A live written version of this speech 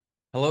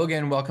Hello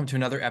again. Welcome to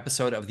another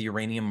episode of the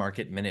Uranium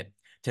Market Minute.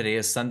 Today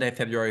is Sunday,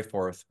 February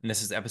 4th, and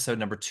this is episode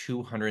number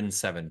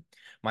 207.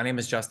 My name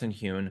is Justin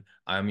Hune.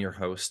 I'm your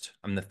host.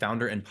 I'm the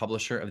founder and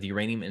publisher of the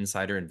Uranium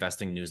Insider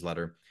Investing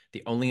Newsletter,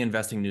 the only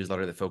investing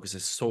newsletter that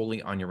focuses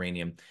solely on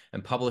uranium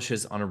and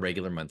publishes on a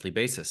regular monthly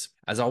basis.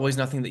 As always,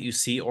 nothing that you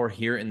see or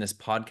hear in this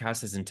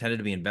podcast is intended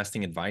to be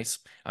investing advice.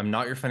 I'm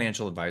not your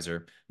financial advisor,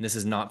 and this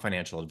is not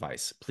financial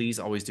advice. Please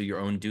always do your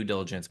own due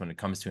diligence when it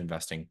comes to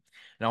investing,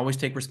 and always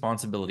take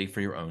responsibility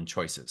for your own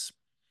choices.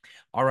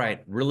 All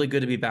right, really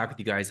good to be back with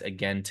you guys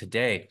again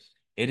today.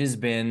 It has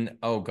been,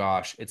 oh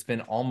gosh, it's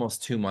been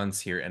almost 2 months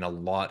here and a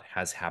lot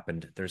has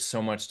happened. There's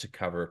so much to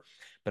cover.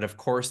 But of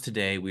course,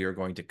 today we are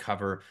going to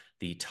cover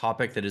the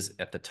topic that is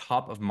at the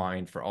top of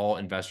mind for all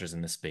investors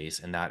in this space,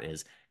 and that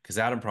is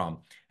Kazatomprom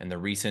and the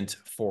recent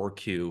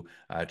 4Q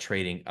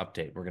trading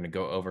update. We're going to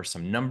go over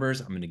some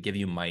numbers. I'm going to give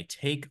you my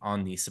take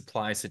on the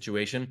supply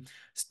situation,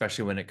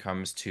 especially when it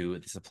comes to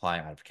the supply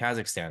out of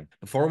Kazakhstan.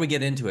 Before we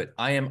get into it,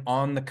 I am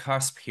on the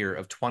cusp here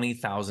of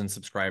 20,000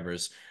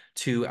 subscribers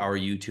to our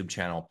YouTube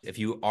channel. If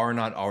you are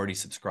not already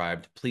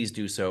subscribed, please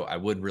do so. I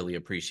would really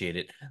appreciate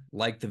it.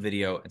 Like the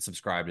video and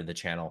subscribe to the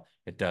channel.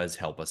 It does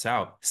help us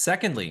out.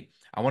 Secondly,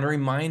 I want to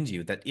remind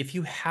you that if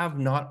you have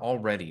not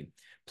already,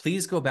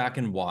 please go back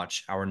and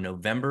watch our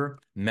November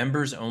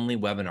members only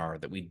webinar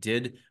that we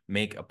did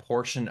make a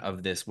portion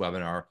of this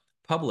webinar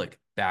public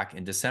back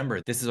in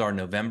December. This is our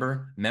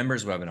November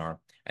members webinar.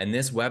 And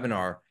this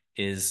webinar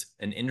is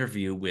an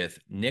interview with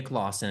Nick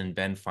Lawson and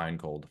Ben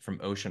Feingold from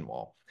Ocean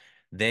Wall.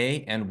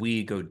 They and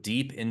we go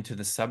deep into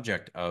the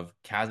subject of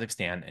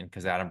Kazakhstan and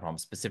Kazatomprom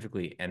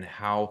specifically, and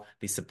how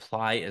the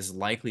supply is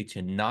likely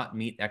to not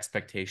meet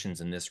expectations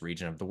in this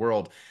region of the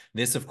world.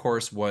 This, of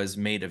course, was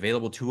made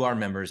available to our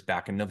members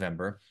back in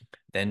November,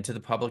 then to the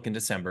public in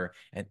December.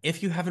 And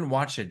if you haven't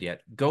watched it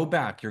yet, go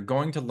back. You're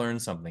going to learn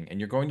something, and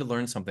you're going to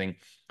learn something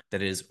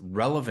that is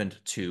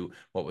relevant to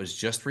what was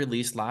just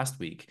released last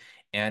week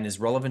and is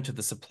relevant to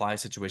the supply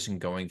situation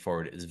going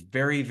forward. It is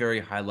very, very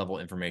high level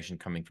information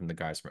coming from the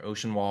guys from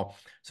Ocean Wall.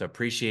 So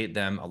appreciate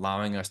them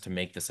allowing us to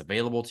make this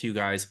available to you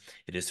guys.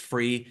 It is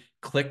free.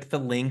 Click the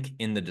link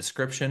in the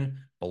description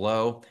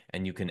below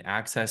and you can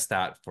access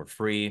that for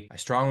free. I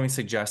strongly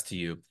suggest to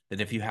you that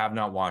if you have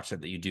not watched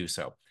it, that you do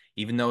so.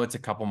 Even though it's a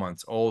couple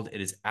months old,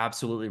 it is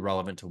absolutely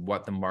relevant to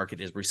what the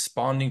market is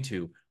responding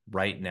to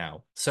right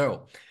now.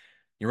 So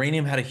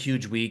uranium had a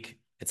huge week.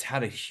 It's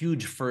had a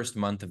huge first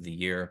month of the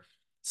year.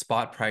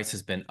 Spot price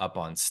has been up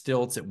on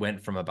stilts. It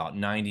went from about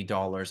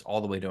 $90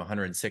 all the way to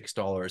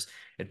 $106.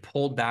 It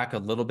pulled back a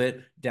little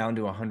bit down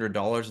to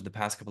 $100 in the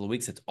past couple of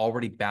weeks. It's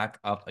already back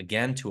up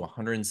again to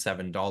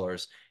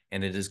 $107,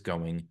 and it is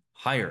going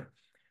higher.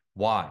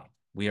 Why?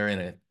 We are in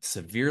a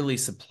severely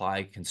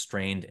supply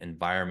constrained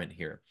environment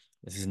here.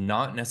 This is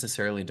not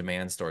necessarily a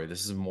demand story.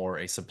 This is more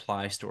a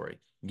supply story.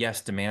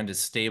 Yes, demand is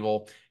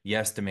stable.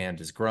 Yes,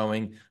 demand is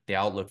growing. The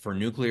outlook for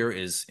nuclear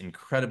is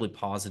incredibly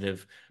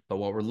positive. But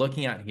what we're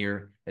looking at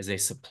here is a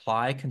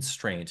supply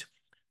constraint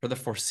for the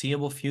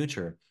foreseeable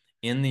future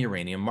in the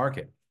uranium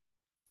market.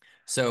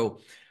 So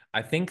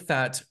I think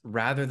that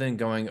rather than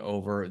going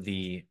over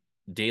the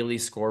daily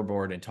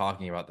scoreboard and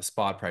talking about the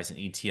spot price and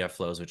ETF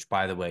flows, which,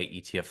 by the way,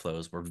 ETF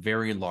flows were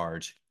very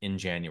large in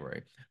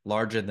January,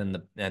 larger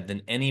than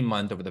any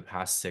month over the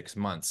past 6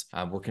 months.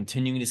 We're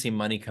continuing to see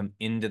money come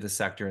into the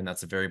sector, and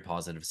that's a very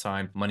positive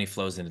sign. Money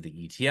flows into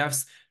the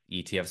ETFs.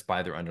 ETFs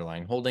buy their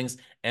underlying holdings.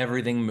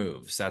 Everything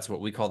moves. That's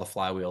what we call the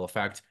flywheel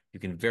effect. You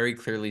can very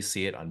clearly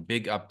see it on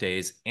big up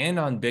days and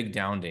on big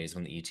down days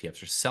when the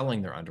ETFs are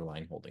selling their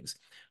underlying holdings.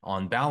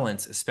 On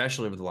balance,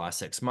 especially over the last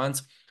 6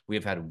 months, we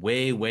have had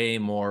way, way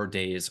more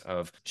days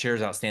of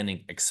shares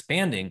outstanding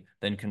expanding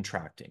than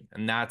contracting.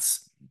 And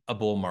that's a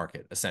bull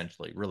market,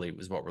 essentially, really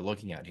is what we're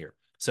looking at here.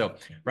 So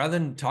rather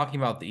than talking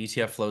about the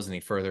ETF flows any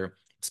further,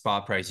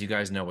 spot price, you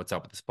guys know what's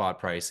up with the spot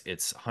price.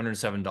 It's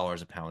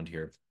 $107 a pound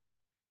here.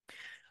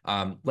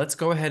 Let's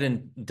go ahead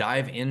and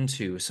dive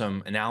into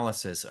some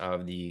analysis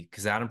of the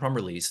Kazatomprom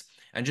release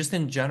and just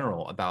in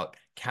general about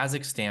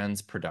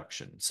Kazakhstan's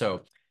production.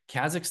 So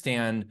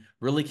Kazakhstan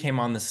really came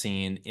on the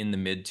scene in the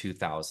mid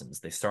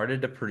 2000s. They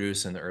started to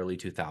produce in the early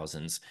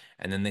 2000s,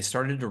 and then they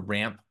started to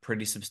ramp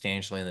pretty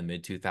substantially in the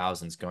mid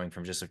 2000s, going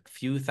from just a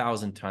few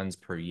thousand tons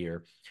per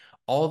year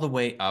all the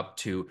way up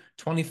to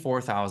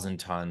 24,000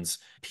 tons,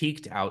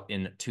 peaked out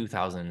in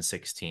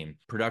 2016.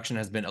 Production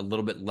has been a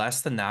little bit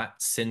less than that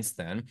since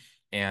then.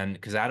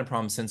 And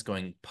Kazatomprom, since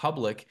going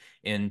public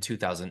in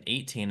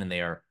 2018, and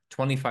they are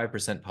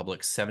 25%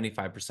 public,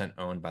 75%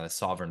 owned by the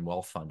Sovereign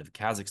Wealth Fund of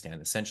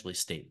Kazakhstan, essentially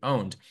state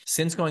owned.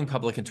 Since going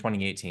public in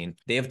 2018,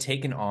 they have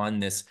taken on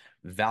this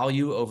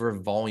value over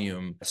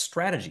volume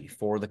strategy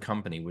for the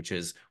company, which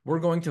is we're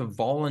going to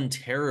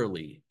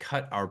voluntarily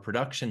cut our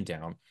production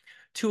down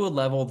to a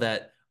level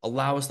that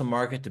allows the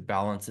market to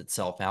balance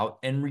itself out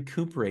and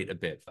recuperate a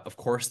bit. Of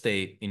course,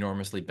 they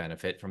enormously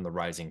benefit from the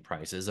rising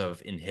prices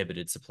of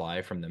inhibited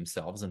supply from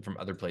themselves and from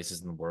other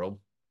places in the world.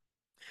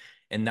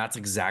 And that's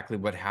exactly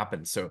what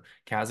happened. So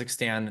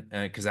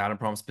Kazakhstan,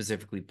 Kazatomprom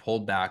specifically,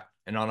 pulled back.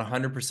 And on a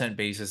 100%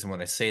 basis, and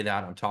when I say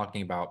that, I'm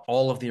talking about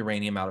all of the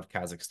uranium out of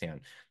Kazakhstan.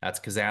 That's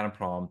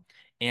Kazatomprom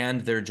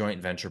and their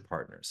joint venture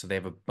partners. So they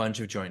have a bunch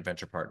of joint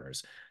venture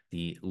partners.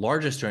 The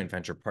largest joint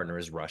venture partner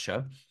is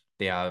Russia.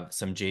 They have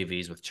some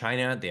JVs with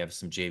China. They have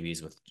some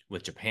JVs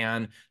with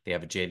Japan. They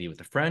have a JV with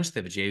the French. They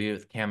have a JV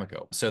with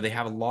Cameco. So they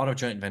have a lot of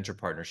joint venture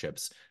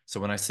partnerships. So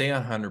when I say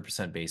on a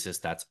 100% basis,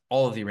 that's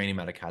all of the uranium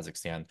out of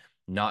Kazakhstan,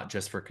 not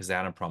just for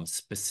Kazatomprom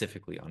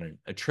specifically, on an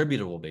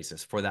attributable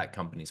basis for that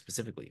company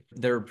specifically.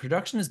 Their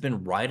production has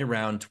been right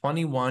around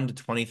 21 to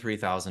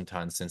 23,000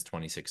 tons since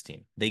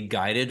 2016. They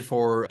guided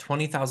for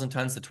 20,000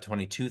 tons to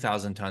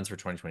 22,000 tons for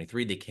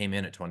 2023. They came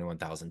in at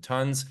 21,000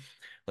 tons.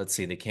 Let's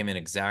see, they came in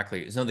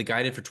exactly, no, they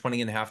guided for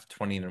 20 and a half to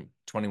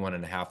 21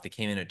 and a half. They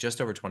came in at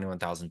just over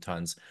 21,000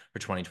 tons for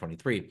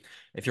 2023.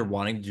 If you're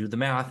wanting to do the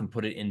math and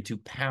put it into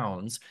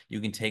pounds,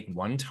 you can take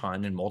 1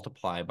 ton and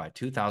multiply by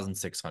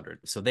 2,600.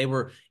 So they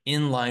were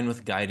in line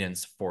with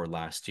guidance for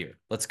last year.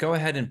 Let's go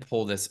ahead and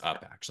pull this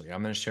up, actually.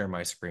 I'm going to share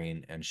my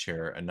screen and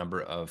share a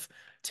number of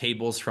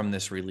tables from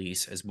this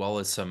release, as well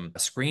as some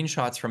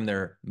screenshots from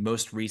their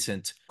most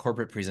recent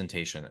corporate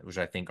presentation, which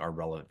I think are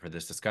relevant for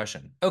this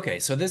discussion. Okay,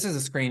 so this is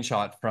a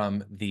screenshot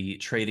from the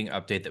trading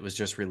update that was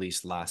just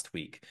released last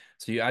week.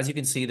 So as you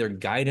can see, their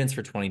guidance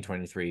for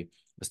 2023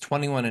 was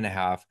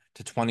 21.5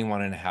 to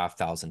 21.5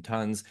 thousand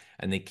tons,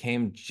 and they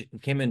came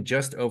in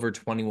just over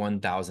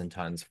 21,000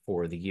 tons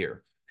for the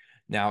year.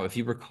 Now, if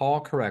you recall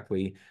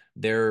correctly,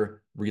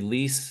 their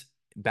release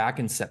back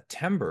in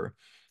September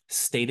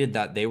stated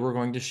that they were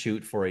going to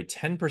shoot for a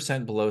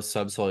 10% below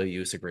subsoil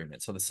use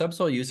agreement. So the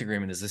subsoil use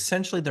agreement is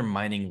essentially their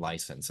mining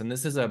license. And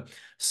this is a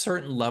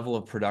certain level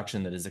of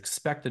production that is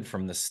expected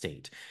from the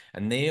state.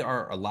 And they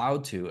are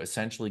allowed to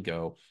essentially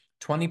go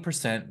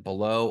 20%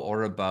 below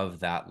or above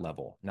that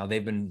level. Now,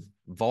 they've been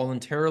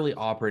voluntarily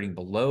operating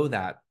below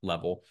that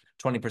level,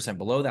 20%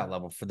 below that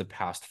level for the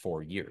past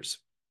 4 years.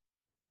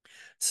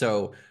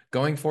 So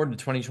going forward to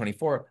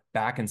 2024,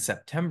 back in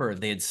September,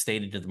 they had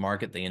stated to the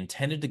market they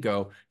intended to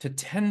go to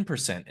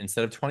 10%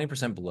 instead of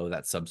 20% below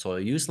that subsoil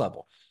use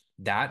level.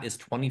 That is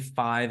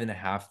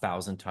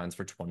 25,500 tons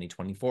for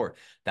 2024.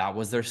 That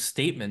was their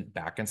statement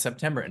back in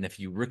September. And if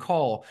you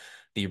recall,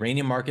 the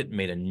uranium market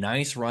made a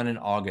nice run in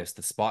August.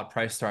 The spot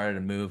price started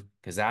to move.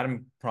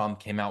 Kazatomprom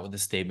came out with a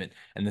statement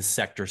and the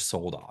sector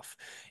sold off.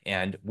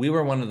 And we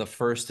were one of the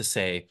first to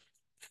say,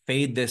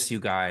 fade this, you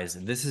guys.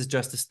 This is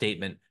just a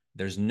statement.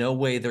 There's no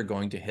way they're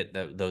going to hit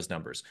those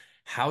numbers.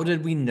 How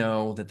did we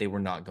know that they were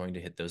not going to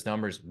hit those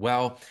numbers?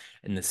 Well,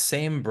 in the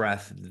same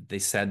breath, they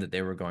said that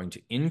they were going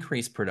to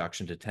increase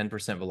production to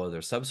 10% below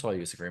their subsoil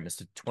use agreements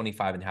to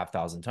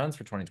 25,500 tons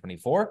for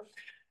 2024.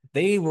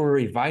 They were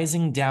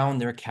revising down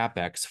their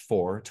CapEx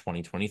for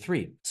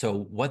 2023. So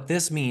what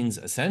this means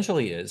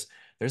essentially is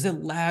there's a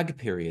lag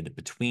period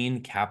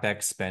between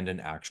CapEx spend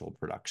and actual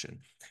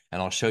production.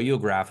 And I'll show you a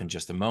graph in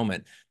just a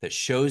moment that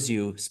shows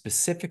you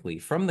specifically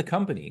from the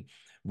company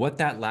what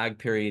that lag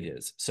period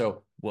is.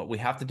 So what we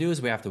have to do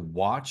is we have to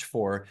watch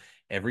for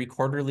every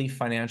quarterly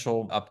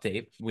financial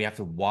update. We have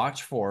to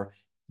watch for,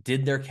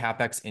 did their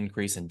CapEx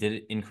increase and did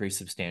it increase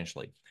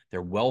substantially?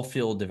 Their well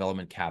field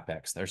development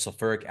CapEx, their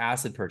sulfuric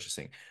acid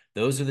purchasing.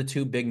 Those are the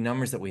two big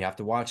numbers that we have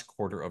to watch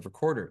quarter over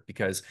quarter,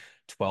 because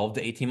 12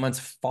 to 18 months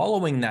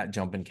following that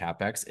jump in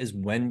CapEx is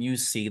when you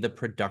see the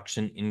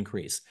production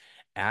increase.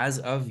 As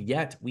of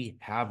yet, we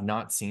have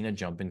not seen a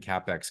jump in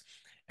CapEx.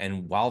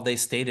 And while they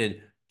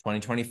stated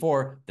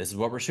 2024, this is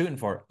what we're shooting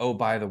for. Oh,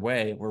 by the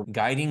way, we're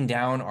guiding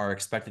down our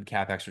expected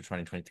CapEx for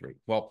 2023.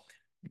 Well,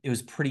 it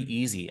was pretty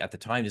easy at the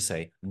time to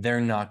say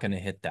they're not going to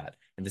hit that,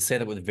 and to say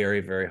that with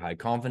very, very high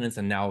confidence.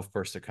 And now, of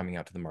course, they're coming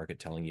out to the market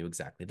telling you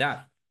exactly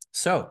that.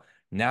 So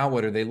now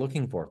what are they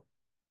looking for?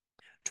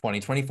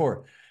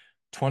 2024,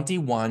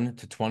 21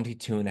 to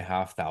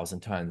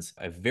 22,500 tons.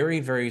 A very,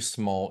 very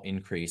small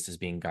increase is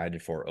being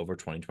guided for over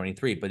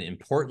 2023. But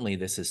importantly,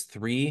 this is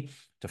 3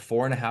 to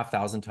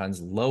 4,500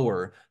 tons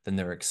lower than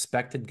their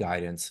expected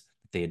guidance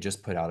that they had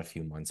just put out a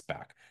few months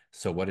back.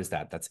 So what is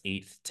that? That's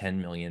 8 to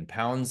 10 million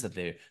pounds that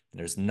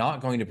there's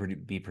not going to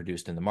be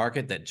produced in the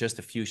market that just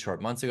a few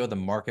short months ago, the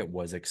market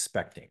was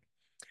expecting.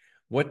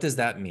 What does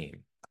that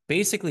mean?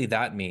 Basically,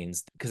 that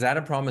means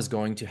Kazatomprom is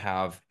going to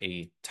have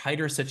a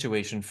tighter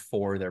situation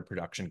for their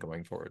production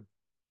going forward.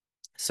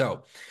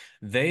 So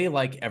they,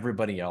 like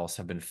everybody else,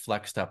 have been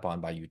flexed up on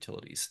by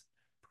utilities.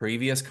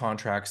 Previous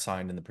contracts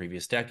signed in the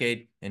previous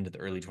decade into the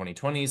early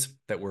 2020s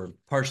that were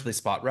partially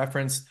spot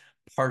reference,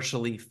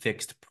 partially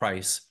fixed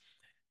price.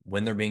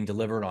 When they're being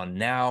delivered on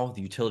now,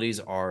 the utilities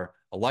are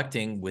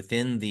electing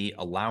within the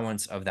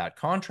allowance of that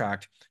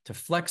contract to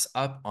flex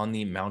up on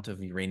the amount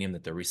of uranium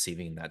that they're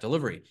receiving in that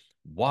delivery.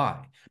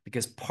 Why?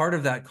 Because part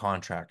of that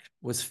contract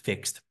was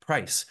fixed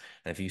price.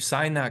 And if you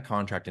sign that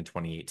contract in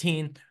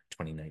 2018,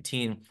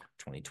 2019,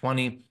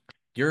 2020,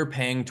 you're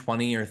paying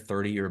 20 or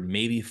 30 or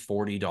maybe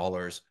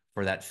 $40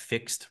 for that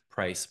fixed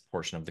price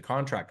portion of the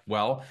contract.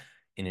 Well,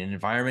 In an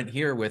environment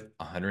here with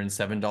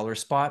 $107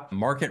 spot,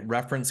 market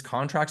reference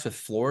contracts with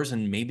floors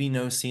and maybe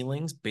no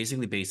ceilings,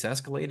 basically base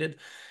escalated,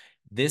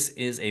 this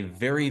is a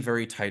very,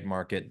 very tight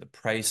market. The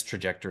price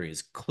trajectory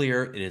is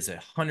clear. It is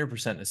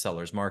 100% a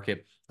seller's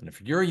market. And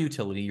if you're a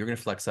utility, you're going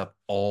to flex up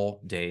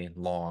all day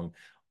long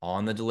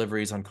on the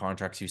deliveries on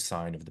contracts you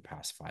signed over the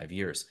past 5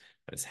 years.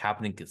 But it's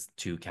happening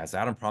to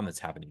Kazatomprom, it's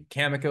happening to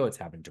Cameco, it's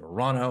happening to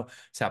Orano,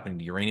 it's happening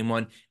to Uranium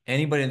One.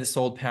 Anybody that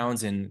sold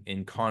pounds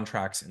in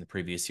contracts in the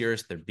previous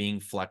years, they're being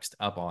flexed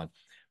up on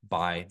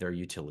by their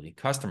utility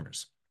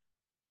customers.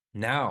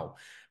 Now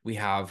we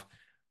have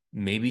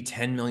maybe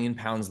 10 million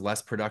pounds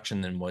less production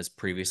than was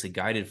previously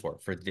guided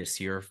for this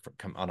year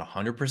on a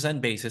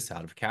 100% basis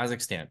out of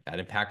Kazakhstan. That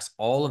impacts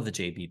all of the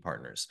JV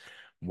partners.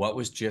 What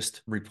was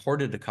just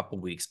reported a couple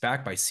weeks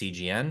back by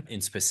CGN, in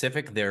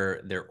specific,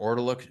 their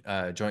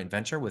Ortalyk joint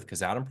venture with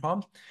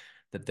Kazatomprom,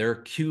 that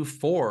their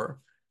Q4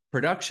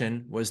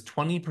 production was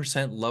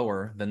 20%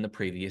 lower than the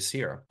previous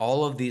year.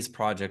 All of these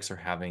projects are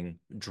having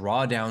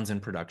drawdowns in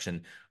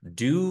production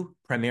due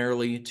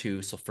primarily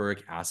to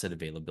sulfuric acid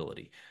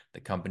availability.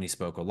 The company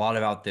spoke a lot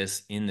about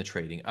this in the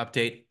trading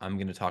update. I'm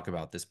going to talk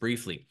about this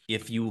briefly.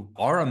 If you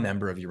are a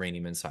member of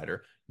Uranium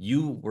Insider,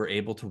 you were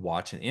able to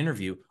watch an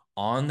interview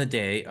on the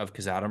day of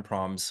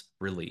Kazatomprom's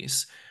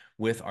release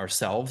with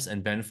ourselves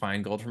and Ben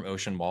Feingold from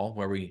Ocean Wall,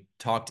 where we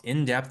talked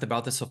in depth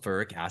about the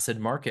sulfuric acid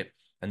market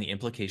and the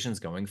implications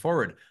going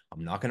forward.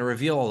 I'm not going to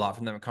reveal a lot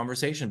from that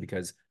conversation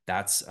because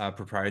that's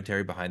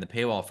proprietary behind the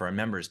paywall for our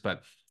members,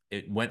 but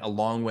it went a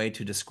long way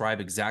to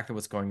describe exactly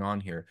what's going on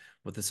here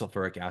with the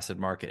sulfuric acid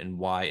market and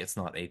why it's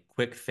not a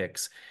quick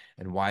fix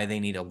and why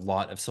they need a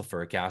lot of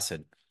sulfuric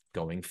acid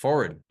going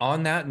forward.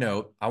 On that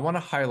note, I want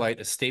to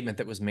highlight a statement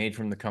that was made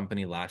from the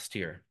company last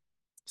year.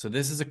 So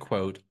this is a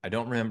quote. I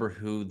don't remember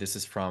who this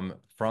is from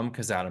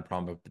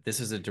Kazatomprom, but this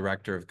is a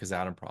director of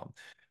Kazatomprom.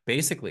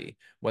 Basically,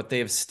 what they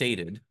have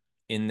stated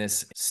in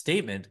this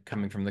statement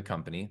coming from the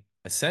company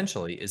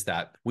essentially is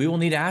that we will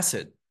need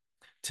acid.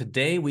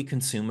 Today, we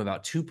consume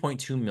about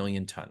 2.2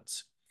 million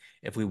tons.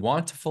 If we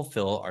want to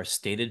fulfill our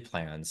stated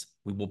plans,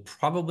 we will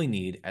probably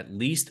need at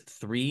least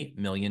 3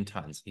 million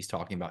tons. He's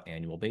talking about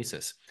annual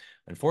basis.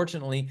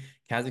 Unfortunately,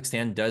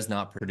 Kazakhstan does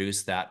not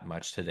produce that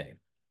much today.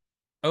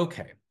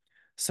 Okay,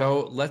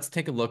 so let's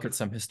take a look at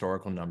some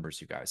historical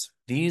numbers, you guys.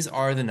 These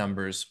are the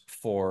numbers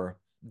for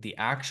the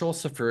actual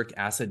sulfuric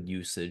acid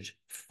usage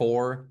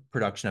for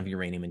production of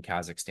uranium in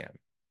Kazakhstan.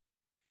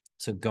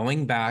 So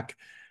going back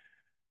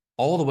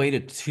all the way to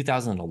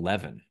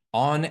 2011,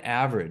 on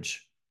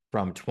average,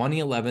 from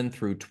 2011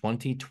 through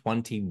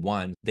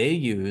 2021, they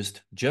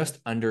used just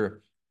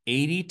under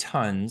 80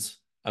 tons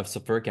of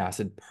sulfuric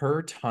acid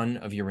per ton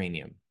of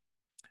uranium.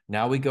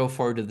 Now we go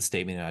forward to the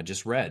statement that I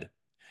just read.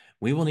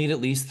 We will need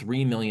at least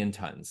 3 million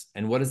tons.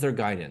 And what is their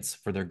guidance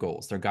for their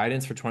goals? Their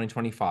guidance for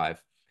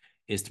 2025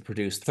 is to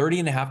produce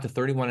 30.5 to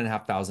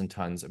 31.5 thousand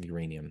tons of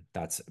uranium.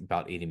 That's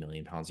about 80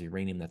 million pounds of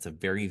uranium. That's a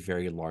very,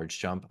 very large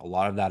jump. A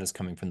lot of that is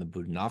coming from the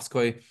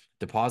Budenovskoye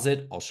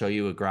deposit. I'll show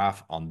you a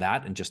graph on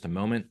that in just a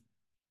moment.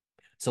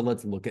 So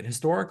let's look at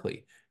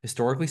historically.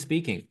 Historically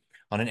speaking,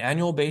 on an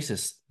annual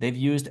basis, they've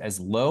used as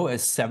low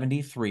as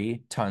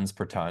 73 tons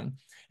per ton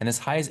and as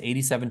high as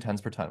 87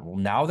 tons per ton. Well,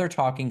 now they're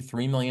talking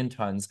 3 million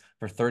tons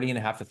for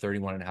 30.5 to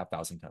 31.5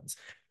 thousand tons.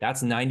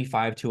 That's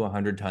 95 to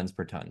 100 tons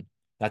per ton.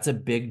 That's a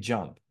big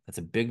jump. That's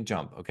a big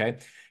jump, okay?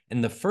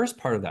 In the first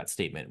part of that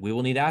statement, we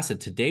will need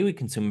acid. Today, we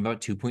consume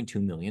about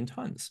 2.2 million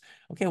tons.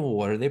 Okay, well,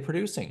 what are they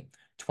producing?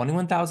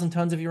 21,000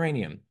 tons of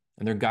uranium,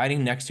 and they're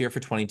guiding next year for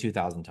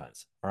 22,000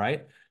 tons, all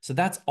right? So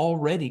that's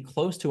already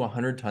close to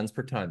 100 tons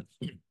per ton.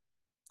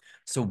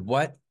 So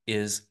what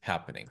is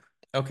happening?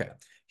 Okay,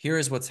 here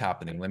is what's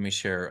happening. Let me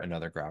share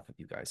another graph with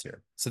you guys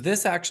here. So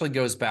this actually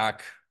goes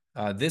back,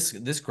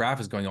 this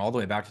graph is going all the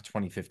way back to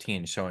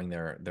 2015, showing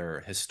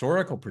their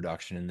historical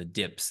production and the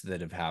dips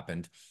that have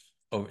happened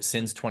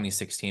since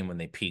 2016 when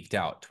they peaked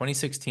out.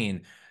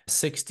 2016,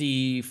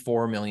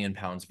 64 million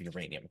pounds of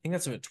uranium. I think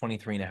that's about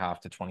 23.5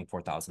 to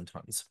 24,000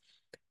 tons.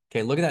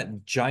 Okay, look at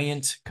that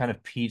giant kind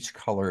of peach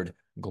colored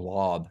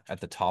glob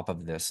at the top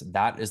of this.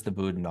 That is the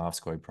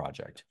Budenovskoye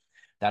project.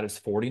 That is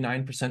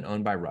 49%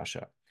 owned by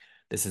Russia.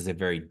 This is a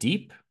very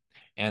deep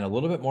and a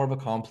little bit more of a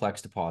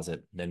complex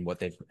deposit than what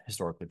they've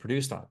historically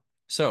produced on.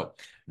 So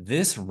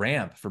this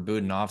ramp for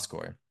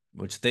Budenovskoye,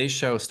 which they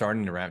show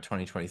starting to ramp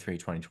 2023,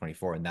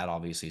 2024, and that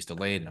obviously is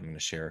delayed, and I'm going to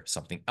share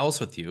something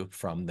else with you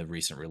from the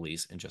recent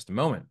release in just a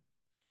moment.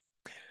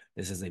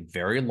 This is a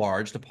very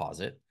large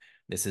deposit.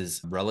 This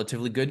is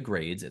relatively good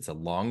grades. It's a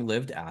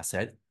long-lived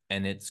asset,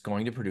 and it's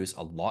going to produce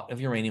a lot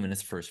of uranium in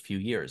its first few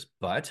years,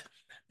 but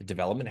the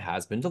development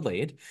has been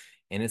delayed,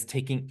 and it's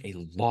taking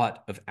a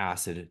lot of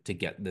acid to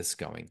get this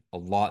going, a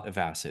lot of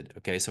acid.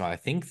 Okay, so I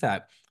think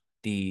that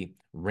the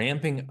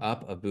ramping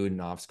up of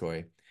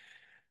Budenovskoye,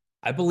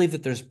 I believe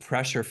that there's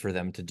pressure for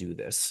them to do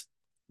this.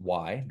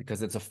 Why?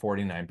 Because it's a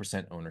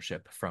 49%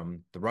 ownership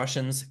from the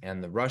Russians,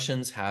 and the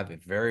Russians have a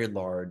very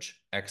large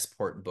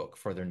export book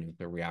for their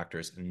nuclear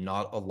reactors and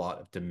not a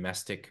lot of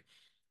domestic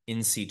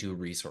in situ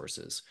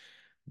resources.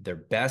 Their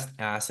best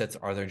assets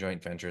are their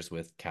joint ventures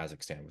with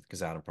Kazakhstan, with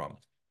Kazatomprom.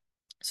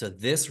 So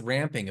this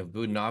ramping of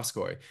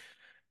Budenovskoye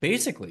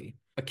basically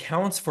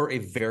accounts for a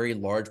very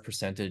large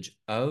percentage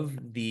of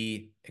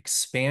the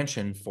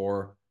expansion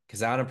for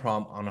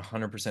Kazatomprom on a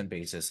 100%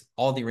 basis,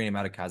 all the uranium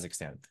out of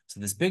Kazakhstan. So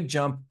this big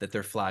jump that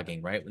they're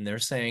flagging, right? When they're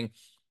saying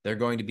they're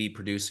going to be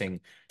producing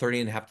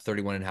 30.5 to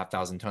 31.5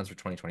 thousand tons for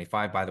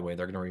 2025. By the way,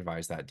 they're going to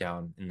revise that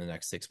down in the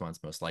next 6 months,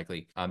 most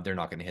likely. They're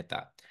not going to hit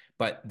that.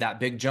 But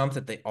that big jump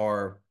that they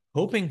are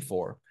hoping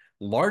for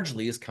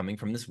largely is coming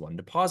from this one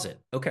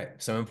deposit. Okay,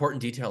 some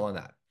important detail on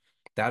that.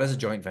 That is a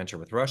joint venture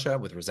with Russia,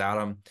 with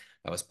Rosatom,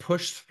 that was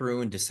pushed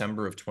through in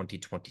December of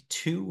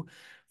 2022.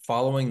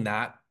 Following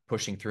that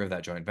pushing through of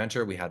that joint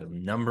venture, we had a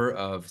number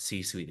of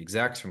C-suite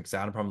execs from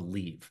Kazatomprom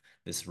leave.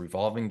 This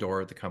revolving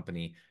door at the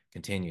company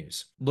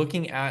continues.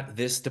 Looking at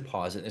this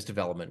deposit, this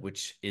development,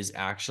 which is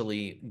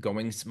actually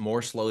going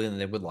more slowly than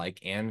they would like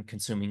and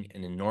consuming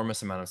an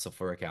enormous amount of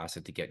sulfuric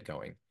acid to get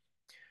going.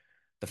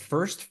 The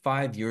first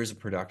 5 years of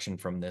production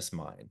from this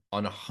mine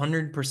on a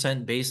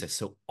 100% basis,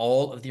 so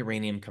all of the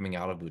uranium coming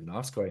out of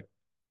Budenovskoye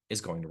is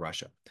going to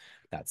Russia.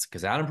 That's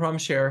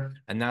Kazatomprom's share,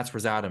 and that's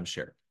Rosatom's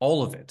share,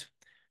 all of it.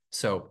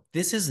 So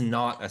this is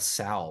not a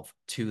salve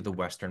to the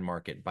Western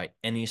market by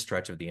any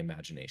stretch of the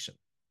imagination.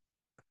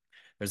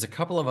 There's a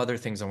couple of other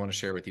things I want to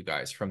share with you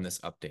guys from this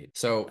update.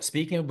 So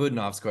speaking of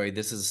Budenovskoye,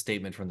 this is a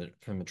statement from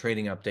the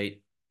trading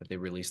update that they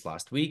released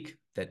last week,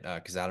 that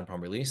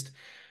Kazatomprom released.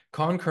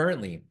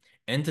 Concurrently,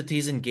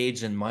 entities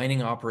engaged in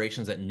mining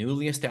operations at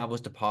newly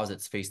established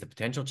deposits face the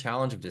potential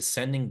challenge of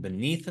descending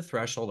beneath the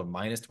threshold of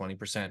minus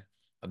 20%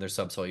 of their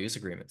subsoil use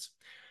agreements.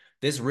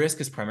 This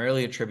risk is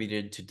primarily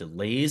attributed to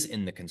delays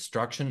in the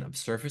construction of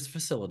surface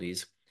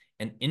facilities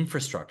and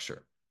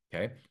infrastructure.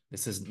 Okay,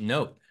 this is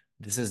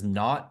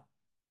not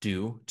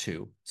due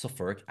to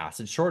sulfuric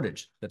acid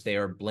shortage that they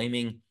are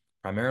blaming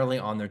primarily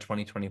on their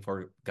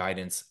 2024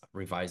 guidance.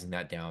 Revising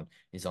that down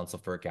is on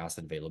sulfuric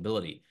acid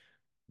availability.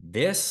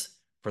 This,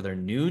 for their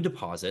new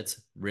deposits,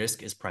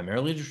 risk is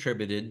primarily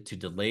attributed to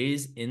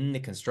delays in the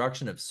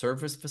construction of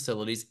surface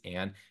facilities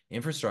and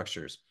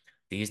infrastructures.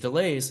 These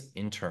delays,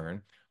 in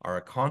turn, are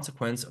a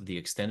consequence of the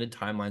extended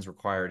timelines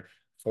required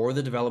for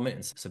the development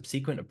and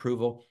subsequent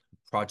approval of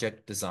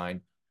project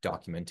design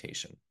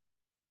documentation.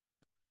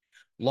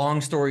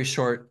 Long story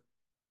short,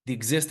 the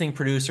existing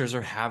producers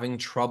are having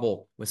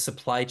trouble with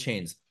supply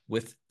chains,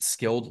 with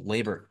skilled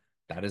labor.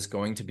 That is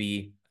going to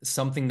be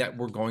something that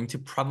we're going to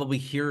probably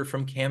hear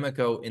from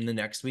Cameco in the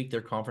next week.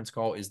 Their conference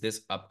call is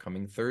this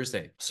upcoming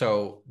Thursday.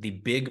 So the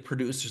big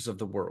producers of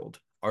the world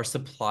are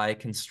supply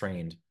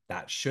constrained.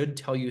 That should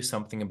tell you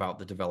something about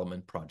the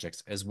development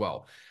projects as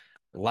well.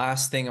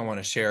 Last thing I want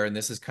to share, and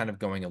this is kind of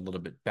going a little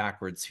bit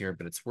backwards here,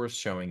 but it's worth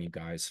showing you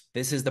guys.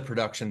 This is the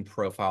production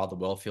profile, the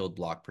wellfield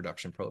block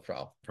production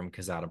profile from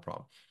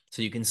Kazatomprom.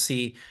 So you can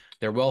see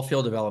their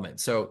wellfield development.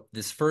 So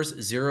this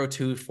first 0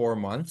 to 4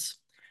 months,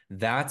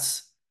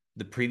 that's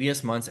the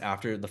previous months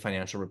after the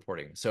financial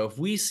reporting. So if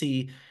we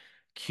see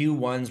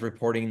Q1's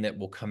reporting that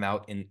will come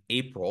out in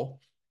April,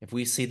 if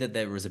we see that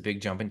there was a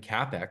big jump in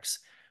CapEx,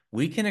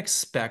 we can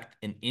expect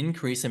an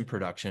increase in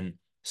production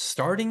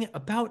starting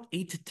about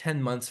 8 to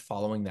 10 months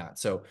following that.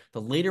 So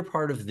the later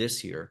part of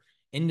this year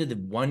into the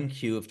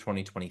 1Q of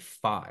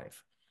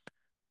 2025,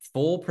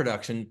 full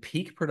production,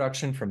 peak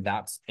production from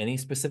that any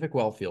specific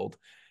well field,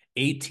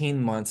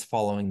 18 months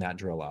following that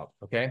drill out.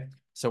 Okay.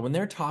 So when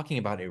they're talking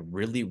about a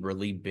really,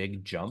 really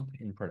big jump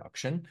in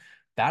production,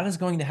 that is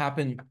going to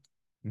happen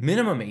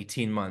minimum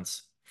 18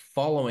 months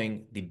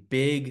following the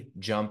big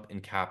jump in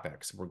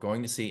CapEx. We're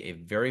going to see a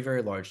very,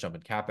 very large jump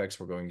in CapEx.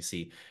 We're going to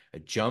see a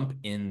jump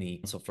in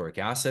the sulfuric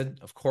acid.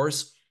 Of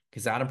course,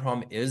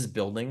 Kazatomprom is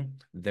building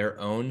their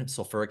own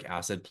sulfuric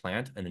acid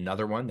plant, and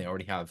another one. They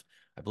already have,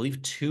 I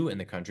believe, 2 in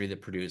the country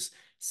that produce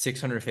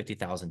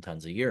 650,000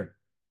 tons a year,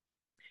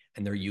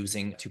 and they're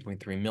using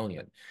 2.3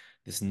 million.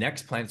 This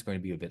next plant is going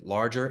to be a bit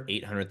larger,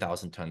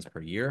 800,000 tons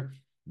per year.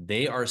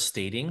 They are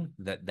stating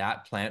that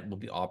that plant will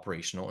be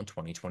operational in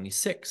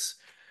 2026.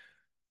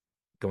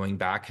 Going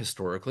back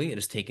historically, it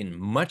has taken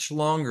much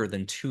longer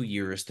than 2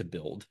 years to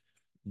build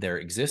their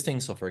existing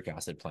sulfuric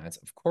acid plants.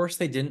 Of course,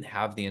 they didn't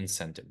have the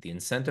incentive. The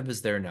incentive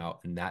is there now,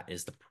 and that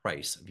is the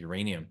price of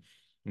uranium.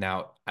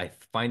 Now, I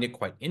find it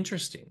quite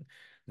interesting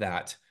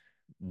that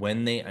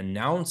when they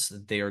announce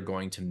that they are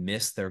going to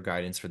miss their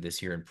guidance for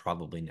this year and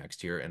probably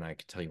next year, and I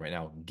can tell you right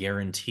now,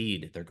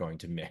 guaranteed they're going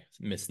to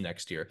miss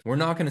next year. We're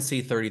not going to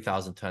see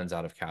 30,000 tons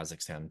out of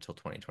Kazakhstan until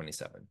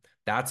 2027.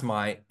 That's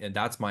my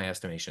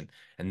estimation.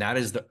 And that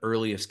is the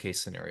earliest case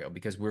scenario,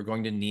 because we're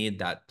going to need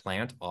that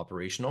plant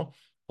operational,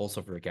 whole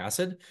sulfuric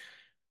acid,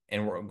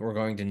 and we're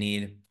going to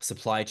need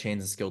supply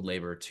chains and skilled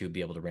labor to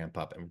be able to ramp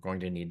up. And we're going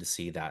to need to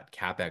see that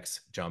CapEx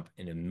jump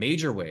in a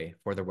major way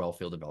for the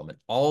wellfield development.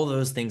 All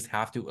those things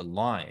have to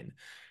align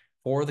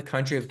for the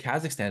country of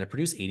Kazakhstan to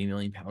produce 80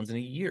 million pounds in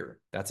a year.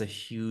 That's a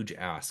huge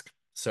ask.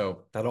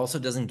 So that also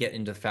doesn't get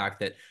into the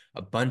fact that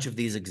a bunch of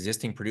these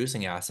existing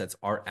producing assets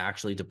are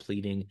actually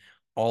depleting.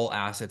 All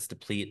assets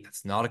deplete.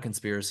 That's not a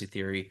conspiracy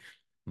theory.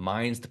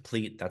 Mines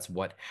deplete. That's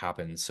what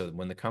happens. So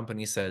when the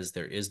company says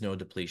there is no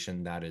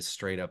depletion, that is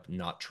straight up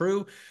not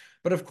true.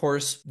 But of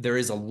course, there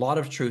is a lot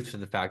of truth to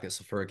the fact that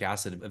sulfuric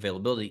acid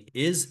availability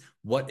is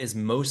what is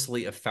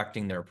mostly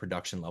affecting their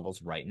production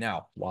levels right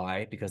now.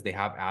 Why? Because they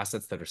have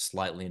assets that are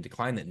slightly in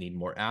decline that need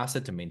more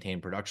acid to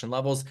maintain production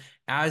levels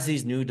as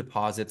these new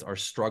deposits are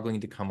struggling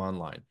to come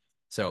online.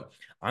 So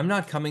I'm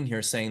not coming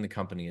here saying the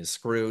company is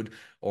screwed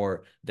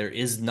or there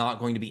is not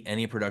going to be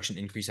any production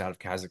increase out of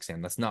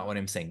Kazakhstan. That's not what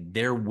I'm saying.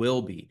 There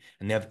will be,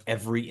 and they have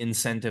every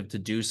incentive to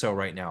do so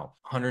right now.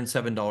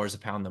 $107 a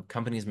pound. The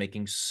company is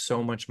making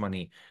so much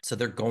money. So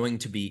they're going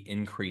to be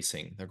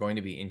increasing. They're going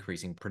to be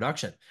increasing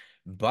production.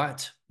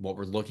 But what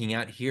we're looking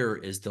at here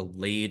is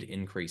delayed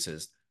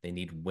increases. They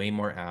need way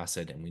more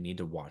acid, and we need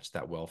to watch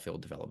that well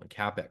field development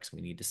capex.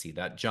 We need to see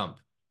that jump.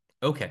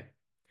 Okay.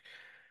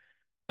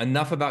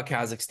 Enough about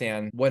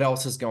Kazakhstan. What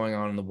else is going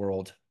on in the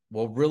world?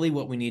 Well, really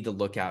what we need to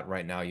look at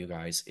right now, you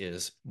guys,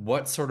 is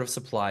what sort of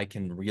supply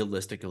can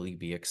realistically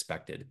be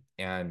expected.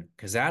 And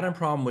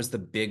Kazatomprom was the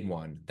big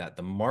one that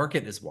the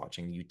market is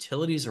watching,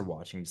 utilities are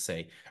watching to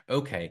say,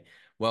 okay,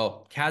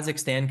 well,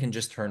 Kazakhstan can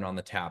just turn on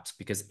the taps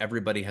because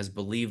everybody has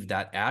believed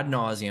that ad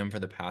nauseum for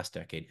the past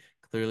decade.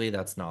 Clearly,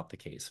 that's not the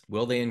case.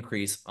 Will they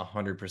increase?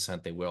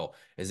 100% they will.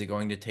 Is it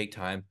going to take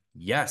time?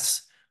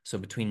 Yes. So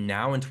between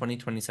now and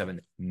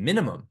 2027,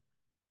 minimum,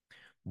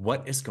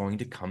 what is going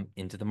to come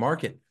into the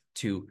market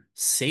to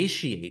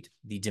satiate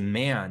the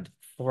demand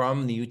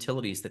from the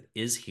utilities that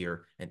is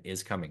here and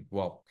is coming?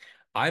 Well,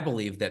 I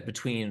believe that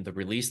between the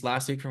release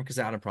last week from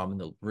Kazatomprom and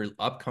the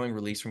upcoming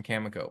release from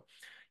Cameco,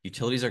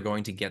 utilities are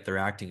going to get their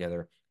act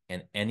together,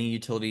 and any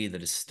utility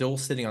that is still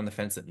sitting on the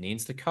fence that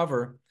needs to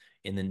cover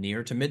in the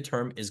near to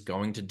midterm is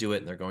going to do it,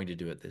 and they're going to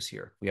do it this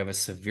year. We have a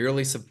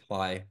severely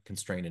supply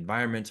constrained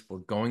environment. We're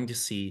going to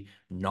see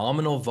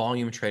nominal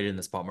volume traded in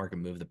the spot market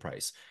move the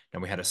price.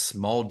 And we had a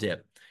small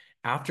dip.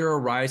 After a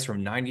rise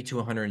from 90 to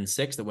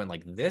 106 that went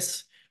like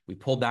this, we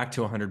pulled back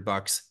to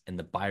 $100 and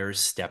the buyers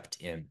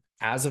stepped in.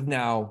 As of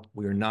now,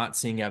 we are not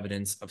seeing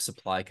evidence of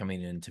supply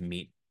coming in to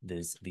meet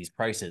these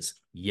prices.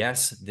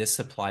 Yes, this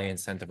supply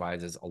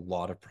incentivizes a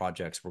lot of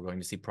projects. We're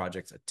going to see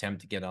projects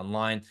attempt to get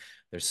online.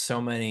 There's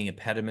so many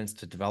impediments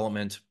to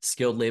development.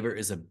 Skilled labor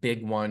is a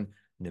big one.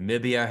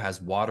 Namibia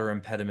has water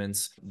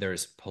impediments.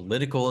 There's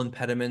political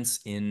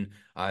impediments in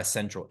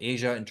Central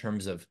Asia in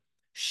terms of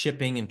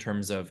shipping, in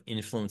terms of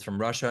influence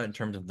from Russia, in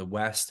terms of the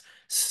West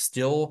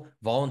still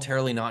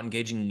voluntarily not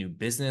engaging in new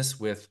business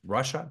with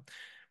Russia.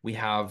 We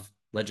have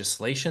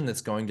legislation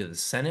that's going to the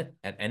Senate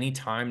at any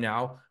time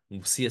now.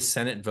 We'll see a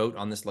Senate vote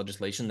on this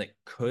legislation that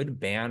could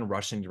ban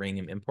Russian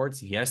uranium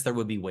imports. Yes, there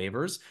would be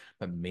waivers,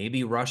 but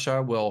maybe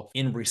Russia will,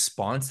 in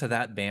response to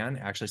that ban,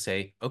 actually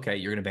say, okay,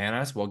 you're going to ban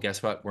us. Well,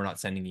 guess what? We're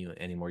not sending you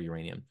any more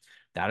uranium.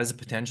 That is a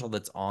potential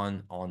that's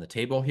on the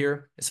table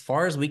here. As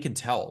far as we can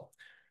tell,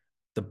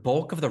 the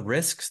bulk of the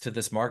risks to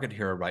this market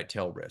here are right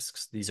tail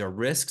risks. These are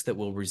risks that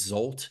will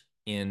result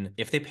in,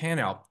 if they pan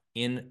out,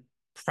 in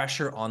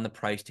pressure on the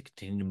price to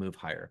continue to move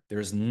higher.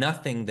 There's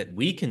nothing that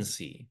we can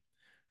see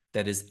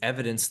that is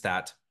evidence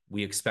that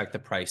we expect the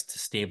price to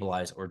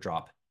stabilize or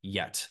drop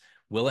yet.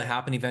 Will it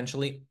happen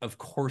eventually? Of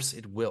course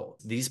it will.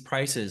 These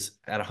prices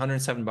at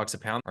 $107 a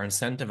pound are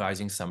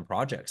incentivizing some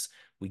projects.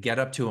 We get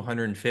up to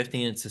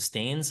 150 and it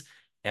sustains.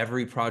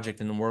 Every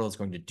project in the world is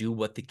going to do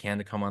what they can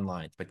to come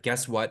online. But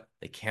guess what?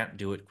 They can't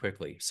do it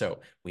quickly. So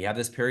we have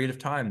this period of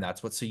time.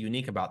 That's what's so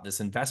unique about this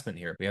investment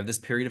here. We have this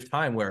period of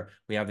time where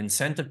we have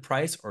incentive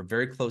price or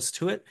very close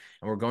to it,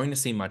 and we're going to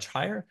see much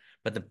higher,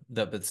 but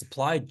the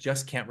supply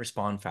just can't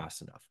respond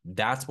fast enough.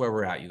 That's where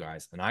we're at, you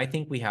guys. And I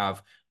think we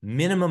have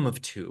minimum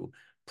of 2,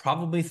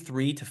 probably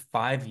 3 to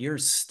 5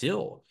 years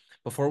still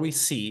before we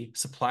see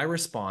supply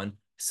respond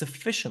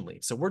sufficiently.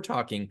 So we're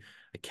talking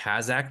a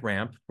Kazakh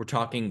ramp. We're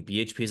talking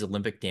BHP's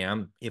Olympic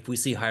Dam. If we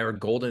see higher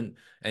gold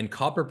and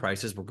copper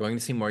prices, we're going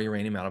to see more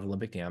uranium out of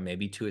Olympic Dam,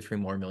 maybe 2 or 3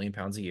 more million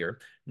pounds a year.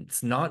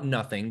 It's not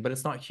nothing, but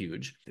it's not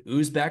huge. The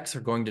Uzbeks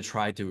are going to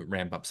try to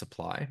ramp up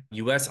supply.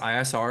 US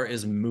ISR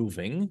is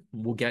moving.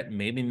 We'll get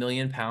maybe 1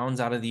 million pounds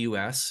out of the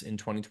US in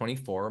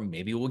 2024.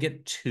 Maybe we'll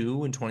get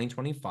 2 in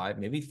 2025,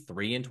 maybe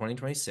 3 in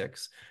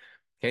 2026.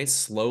 Okay,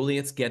 slowly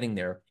it's getting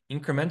there.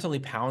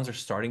 Incrementally, pounds are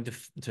starting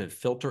to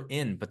filter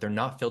in, but they're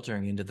not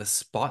filtering into the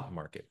spot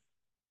market.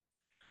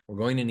 We're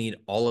going to need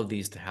all of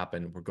these to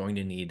happen. We're going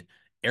to need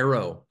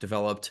Arrow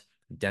developed,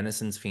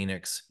 Denison's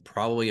Phoenix,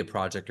 probably a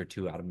project or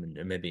 2 out of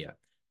Namibia.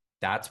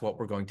 That's what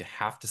we're going to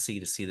have to see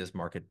this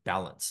market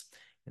balance.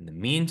 In the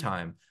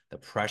meantime, the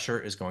pressure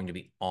is going to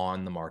be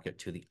on the market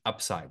to the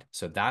upside.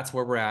 So that's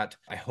where we're at.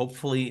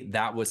 Hopefully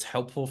that was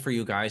helpful for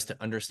you guys to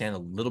understand a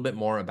little bit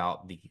more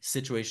about the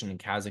situation in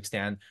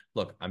Kazakhstan.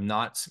 Look, I'm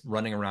not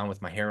running around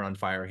with my hair on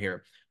fire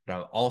here, but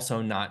I'm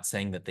also not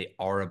saying that they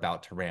are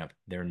about to ramp.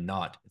 They're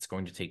not. It's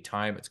going to take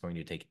time. It's going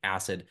to take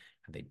acid,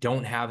 and they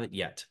don't have it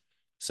yet.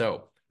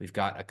 So we've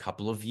got a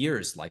couple of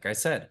years, like I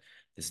said.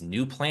 This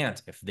new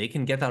plant, if they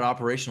can get that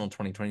operational in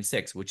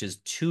 2026, which is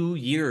 2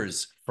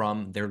 years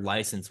from their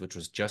license, which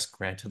was just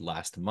granted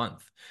last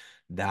month,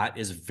 that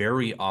is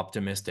very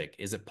optimistic.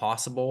 Is it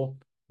possible?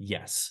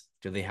 Yes.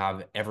 Do they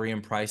have every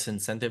price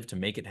incentive to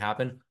make it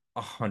happen?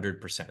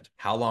 100%.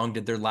 How long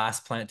did their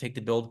last plant take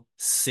to build?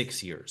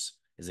 6 years.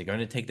 Is it going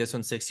to take this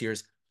one 6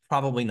 years?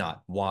 Probably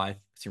not. Why?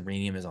 Because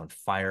uranium is on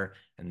fire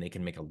and they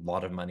can make a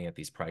lot of money at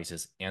these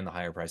prices and the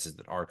higher prices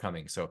that are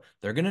coming. So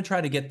they're going to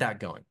try to get that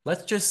going.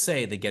 Let's just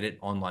say they get it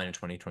online in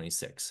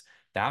 2026.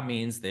 That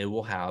means they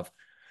will have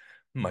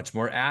much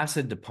more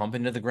acid to pump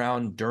into the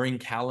ground during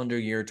calendar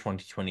year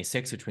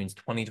 2026, which means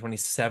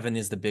 2027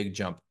 is the big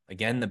jump.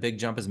 Again, the big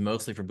jump is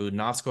mostly for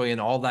Budenovskoye,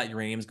 and all that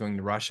uranium is going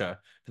to Russia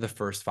for the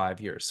first 5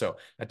 years. So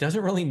that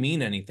doesn't really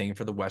mean anything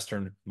for the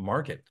Western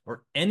market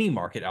or any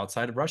market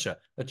outside of Russia.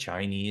 The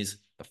Chinese,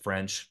 the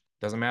French,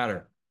 doesn't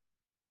matter.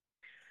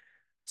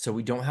 So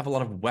we don't have a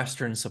lot of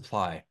Western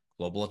supply.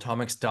 Global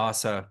Atomics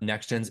DASA,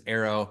 NextGen's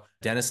Arrow,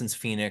 Denison's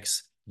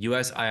Phoenix,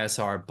 US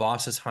ISR,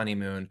 Boss's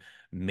Honeymoon,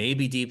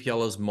 maybe Deep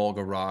Yellow's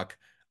Mulga Rock.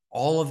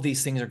 All of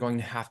these things are going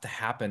to have to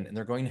happen, and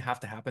they're going to have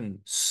to happen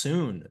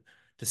soon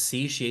to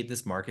satiate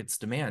this market's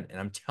demand. And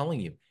I'm telling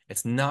you,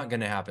 it's not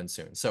going to happen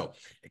soon. So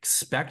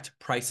expect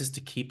prices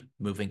to keep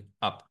moving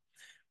up.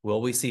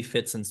 Will we see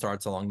fits and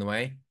starts along the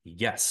way?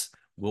 Yes.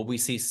 Will we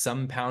see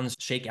some pounds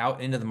shake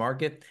out into the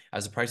market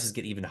as the prices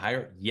get even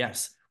higher?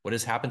 Yes. What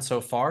has happened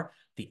so far?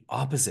 The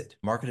opposite.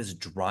 Market is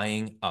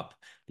drying up.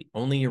 The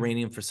only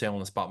uranium for sale in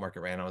the spot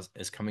market right now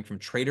is coming from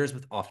traders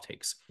with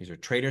offtakes. These are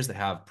traders that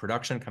have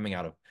production coming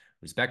out of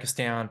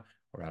Uzbekistan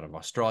or out of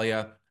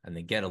Australia, and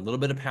they get a little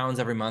bit of pounds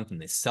every month and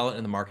they sell it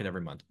in the market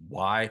every month.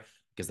 Why?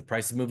 Because the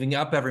price is moving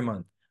up every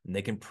month and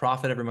they can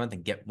profit every month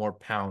and get more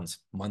pounds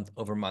month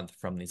over month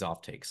from these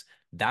offtakes.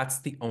 That's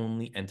the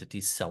only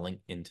entity selling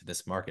into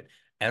this market.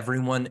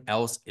 Everyone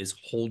else is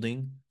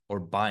holding or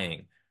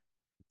buying.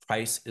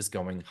 Price is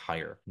going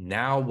higher.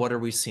 Now, what are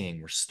we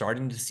seeing? We're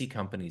starting to see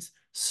companies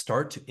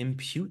start to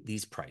impute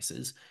these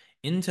prices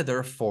into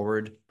their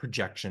forward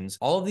projections.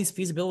 All of these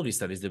feasibility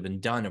studies that have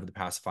been done over the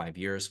past 5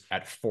 years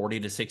at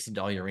 $40 to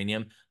 $60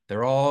 uranium,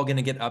 they're all going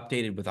to get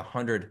updated with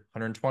 100,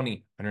 120,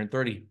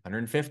 130,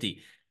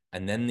 150.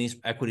 And then these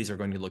equities are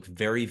going to look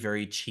very,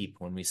 very cheap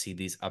when we see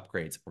these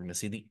upgrades. We're going to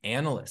see the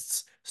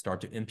analysts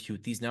start to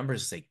impute these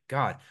numbers and say,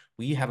 God,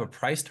 we have a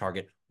price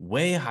target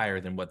way higher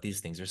than what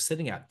these things are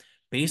sitting at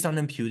based on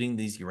imputing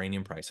these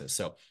uranium prices.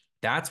 So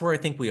that's where I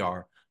think we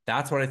are.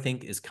 That's what I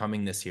think is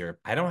coming this year.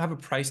 I don't have a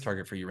price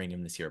target for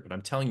uranium this year, but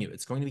I'm telling you,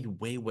 it's going to be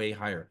way, way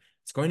higher.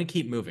 It's going to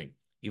keep moving.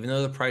 Even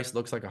though the price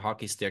looks like a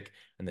hockey stick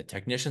and the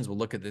technicians will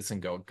look at this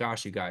and go,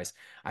 gosh, you guys,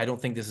 I don't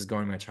think this is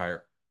going much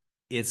higher.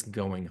 It's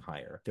going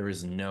higher. There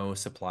is no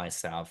supply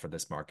salve for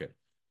this market.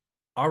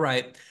 All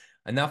right,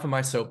 enough of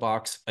my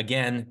soapbox.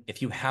 Again,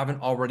 if you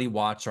haven't already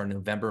watched our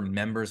November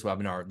members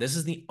webinar, this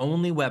is the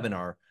only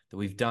webinar that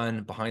we've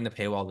done behind the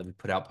paywall that we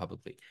put out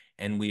publicly.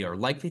 And we are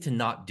likely to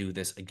not do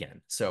this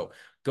again. So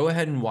go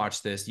ahead and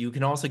watch this. You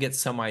can also get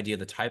some idea of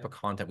the type of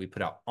content we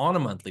put out on a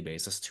monthly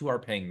basis to our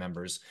paying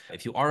members.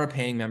 If you are a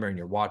paying member and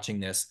you're watching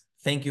this,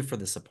 thank you for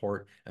the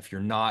support. If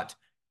you're not,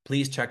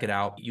 please check it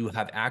out. You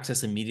have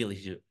access immediately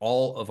to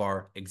all of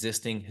our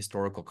existing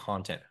historical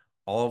content.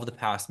 All of the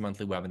past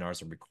monthly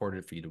webinars are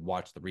recorded for you to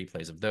watch the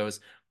replays of those,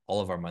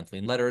 all of our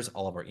monthly letters,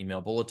 all of our email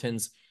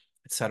bulletins,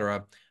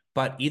 etc.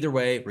 But either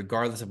way,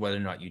 regardless of whether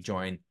or not you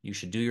join, you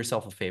should do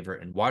yourself a favor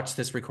and watch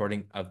this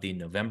recording of the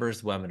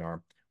November's webinar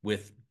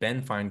with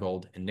Ben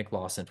Feingold and Nick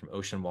Lawson from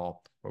Ocean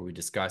Wall, where we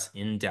discuss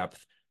in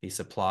depth the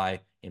supply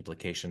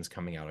implications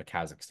coming out of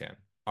Kazakhstan.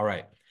 All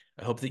right.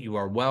 I hope that you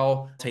are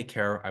well. Take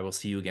care. I will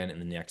see you again in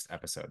the next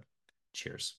episode. Cheers.